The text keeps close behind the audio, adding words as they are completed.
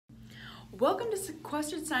Welcome to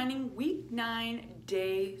Sequestered Signing Week 9,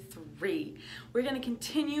 Day 3. We're going to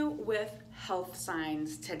continue with health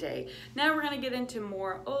signs today. Now we're going to get into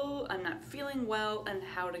more, I'm not feeling well, and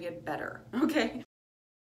how to get better, okay?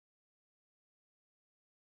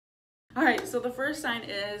 All right, so the first sign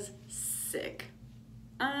is sick.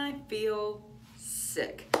 I feel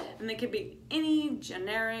sick. And it could be any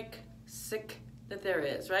generic sick that there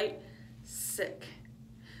is, right? Sick.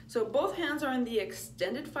 So both hands are in the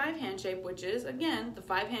extended 5 hand shape, which is, again, the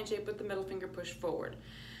 5 hand shape with the middle finger pushed forward.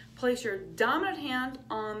 Place your dominant hand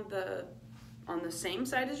on the same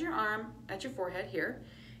side as your arm at your forehead here,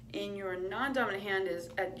 and your non-dominant hand is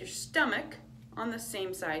at your stomach on the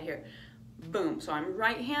same side here. Boom. So I'm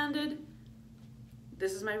right-handed.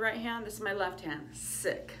 This is my right hand. This is my left hand.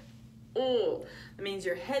 Sick. Oh, that means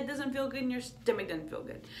your head doesn't feel good and your stomach doesn't feel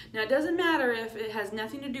good. Now, it doesn't matter if it has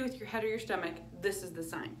nothing to do with your head or your stomach. This is the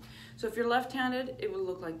sign. So if you're left-handed, it would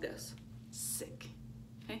look like this. Sick.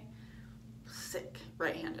 Okay? Sick.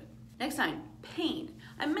 Right-handed. Next sign, pain.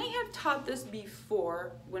 I may have taught this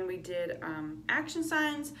before when we did action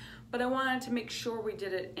signs, but I wanted to make sure we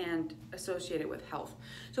did it and associate it with health.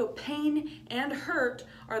 So pain and hurt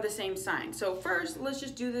are the same sign. So first, let's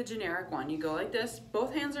just do the generic one. You go like this.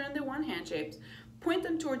 Both hands are in the 1 hand shapes. Point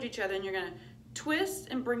them towards each other, and you're going to twist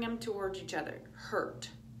and bring them towards each other. Hurt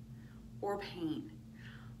or pain.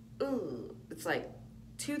 Ooh, it's like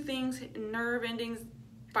 2 things, nerve endings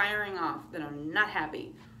firing off that are not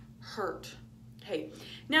happy. Hurt. Okay,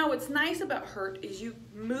 now what's nice about hurt is you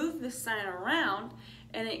move the sign around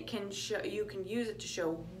and it can show, you can use it to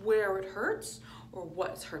show where it hurts or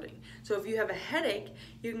what's hurting. So if you have a headache,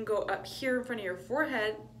 you can go up here in front of your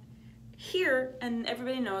forehead here, and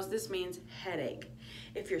everybody knows this means headache.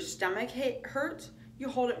 If your stomach hurts, you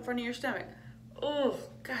hold it in front of your stomach. Oh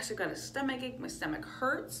gosh, I've got a stomach ache, my stomach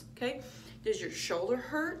hurts. Okay, does your shoulder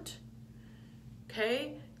hurt?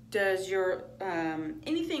 Okay, does your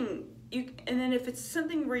anything, and then if it's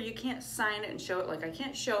something where you can't sign it and show it, like I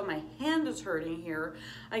can't show my hand is hurting here,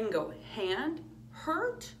 I can go hand,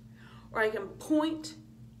 hurt, or I can point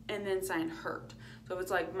and then sign hurt. So if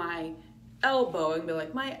it's like my elbow, I can be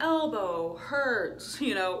like, my elbow hurts,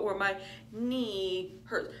 you know, or my knee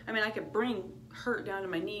hurts. I mean, I could bring hurt down to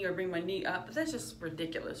my knee or bring my knee up, but that's just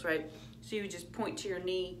ridiculous, right? So you just point to your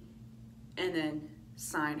knee and then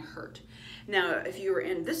sign hurt. Now, if you were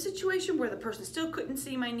in this situation where the person still couldn't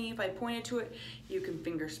see my knee, if I pointed to it, you can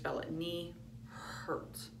finger spell it. Knee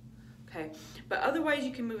hurts. Okay? But otherwise,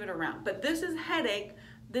 you can move it around. But this is headache.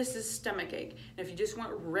 This is stomach ache. And if you just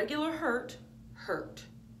want regular hurt, hurt.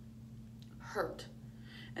 Hurt.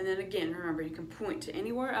 And then again, remember, you can point to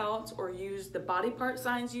anywhere else or use the body part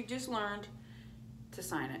signs you just learned to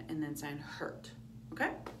sign it and then sign hurt. Okay?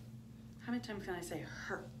 How many times can I say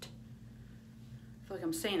hurt? I feel like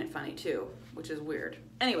I'm saying it funny too, which is weird.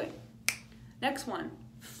 Anyway, next one,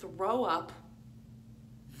 throw up,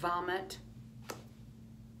 vomit,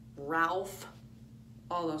 Ralph,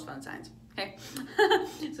 all those fun signs, okay?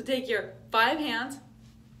 So take your 5 hands,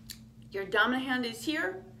 your dominant hand is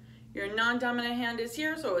here, your non-dominant hand is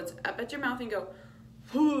here, so it's up at your mouth and go,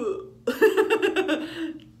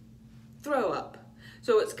 throw up.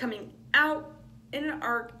 So it's coming out in an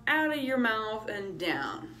arc out of your mouth and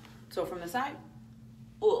down. So from the side,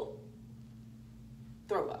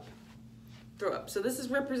 throw up, throw up. So this is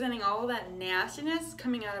representing all of that nastiness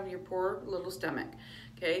coming out of your poor little stomach,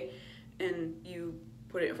 okay? And you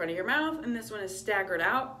put it in front of your mouth, and this one is staggered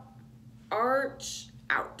out, arch,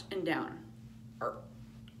 out, and down,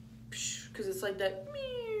 because it's like that,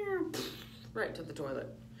 right to the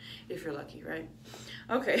toilet, if you're lucky, right?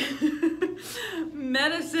 Okay,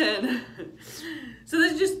 medicine. So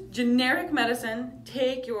this is just generic medicine.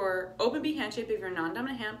 Take your open B hand shape of your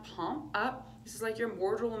non-dominant hand, palm up. This is like your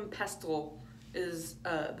mortal and pestle is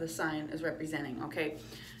the sign is representing, okay?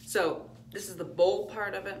 So this is the bowl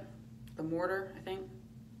part of it, the mortar, I think.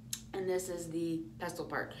 And this is the pestle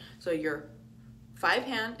part. So your 5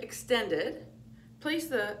 hand extended, place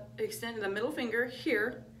the middle finger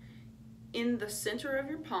here in the center of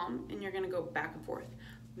your palm, and you're gonna go back and forth.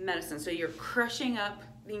 Medicine, so you're crushing up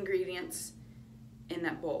the ingredients in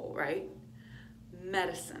that bowl, right?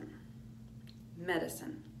 Medicine,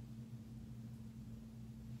 medicine,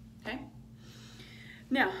 okay?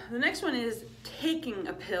 Now, the next one is taking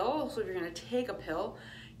a pill. So if you're gonna take a pill,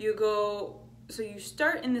 you go, so you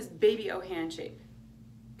start in this baby O hand shape,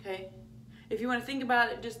 okay? If you wanna think about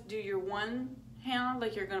it, just do your 1 hand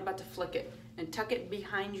like you're about to flick it, and tuck it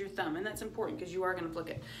behind your thumb, and that's important because you are going to flick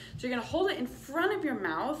it. So you're going to hold it in front of your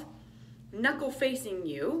mouth, knuckle facing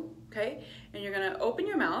you, okay? And you're going to open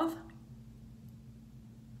your mouth,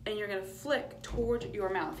 and you're going to flick towards your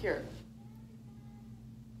mouth here.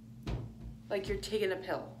 like you're taking a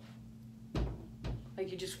pill.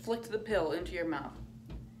 Like you just flicked the pill into your mouth.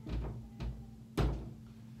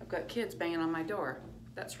 I've got kids banging on my door.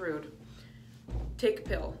 That's rude. Take a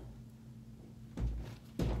pill.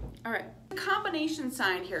 All right, combination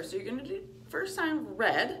sign here. So you're gonna do first sign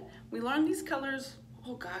red. We learned these colors.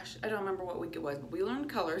 Oh gosh, I don't remember what week it was, but we learned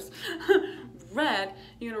colors. Red,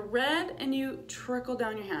 you're gonna red and you trickle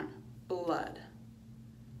down your hand. Blood,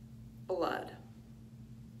 blood.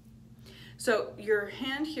 So your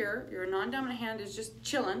hand here, your non-dominant hand is just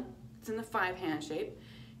chilling. It's in the 5 hand shape.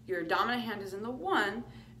 Your dominant hand is in the 1,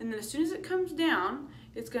 and then as soon as it comes down,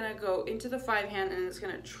 it's gonna go into the 5 hand and it's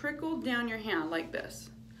gonna trickle down your hand like this.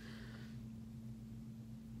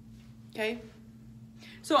 Okay?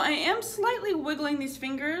 So I am slightly wiggling these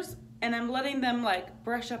fingers and I'm letting them like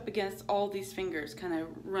brush up against all these fingers, kind of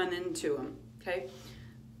run into them, okay?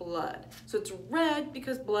 Blood. So it's red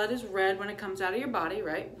because blood is red when it comes out of your body,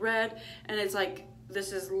 right? Red, and it's like,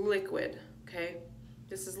 this is liquid, okay?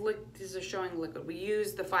 This is showing liquid. We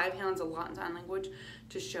use the 5 hands a lot in sign language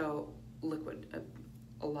to show liquid,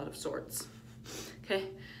 a lot of sorts, okay?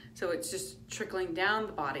 So it's just trickling down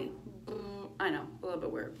the body. I know, a little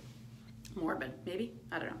bit weird. Morbid, maybe?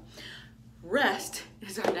 I don't know. Rest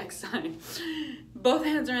is our next sign. Both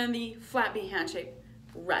hands are in the flat B hand shape.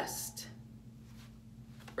 Rest.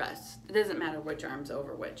 Rest. It doesn't matter which arm's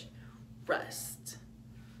over which. Rest.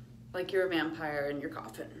 Like you're a vampire in your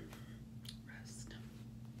coffin. Rest.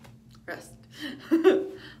 Rest.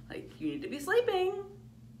 Like you need to be sleeping.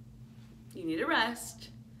 You need to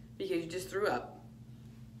rest because you just threw up.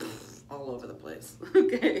 All over the place.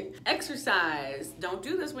 Okay. Exercise. Don't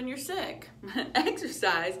do this when you're sick.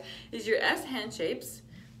 Exercise is your S hand shapes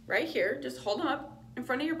right here. Just hold them up in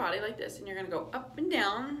front of your body like this, and you're gonna go up and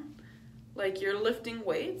down like you're lifting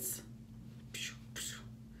weights.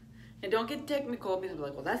 And don't get technical because you're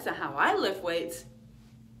like, well, that's not how I lift weights.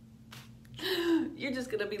 You're just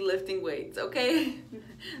gonna be lifting weights, okay?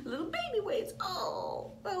 Little baby weights.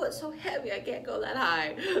 Oh, it's so heavy, I can't go that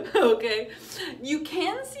high. Okay? You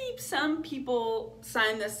can see some people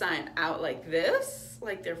sign this sign out like this,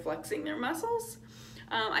 like they're flexing their muscles.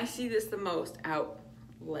 I see this the most out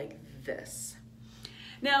like this.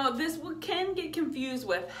 Now, this can get confused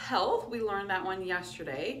with health. We learned that one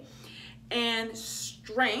yesterday. And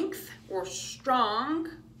strength or strong,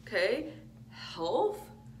 okay? Health.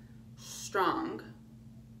 Strong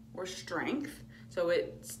or strength. So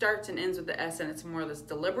it starts and ends with the S and it's more of this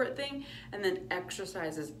deliberate thing, and then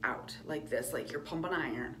exercises out like this, like you're pumping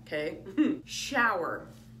iron, okay? Shower.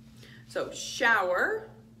 So shower.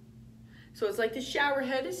 So it's like the shower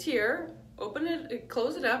head is here. Open it,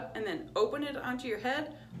 close it up, and then open it onto your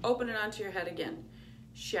head, open it onto your head again.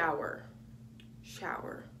 Shower.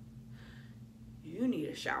 Shower. You need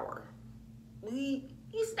a shower. You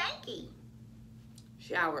stanky.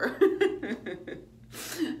 Shower.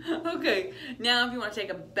 Okay, now if you want to take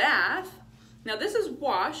a bath, now this is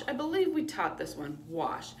wash. I believe we taught this one,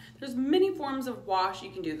 wash. There's many forms of wash you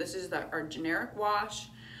can do. This is our generic wash.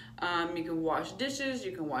 You can wash dishes,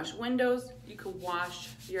 you can wash windows, you can wash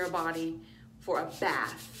your body for a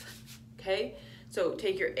bath, okay? So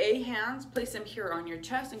take your A hands, place them here on your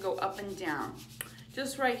chest and go up and down.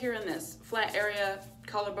 Just right here in this flat area,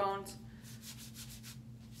 collarbones,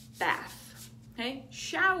 bath. Okay,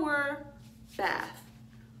 shower, bath,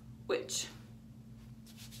 which.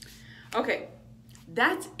 Okay,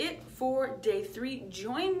 that's it for day 3.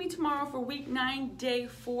 Join me tomorrow for week 9, day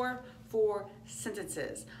 4 for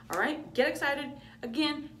sentences. All right, get excited.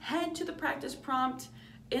 Again, head to the practice prompt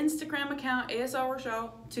Instagram account, ASL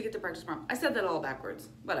Rochelle, to get the practice prompt. I said that all backwards,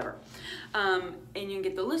 whatever. And you can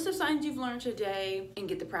get the list of signs you've learned today and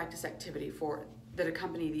get the practice activity that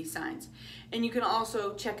accompany these signs. And you can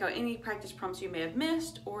also check out any practice prompts you may have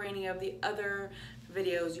missed or any of the other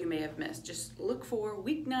videos you may have missed. Just look for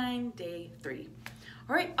week 9, day 3.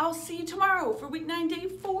 All right, I'll see you tomorrow for week 9, day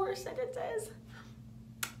 4 sentences.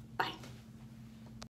 Bye.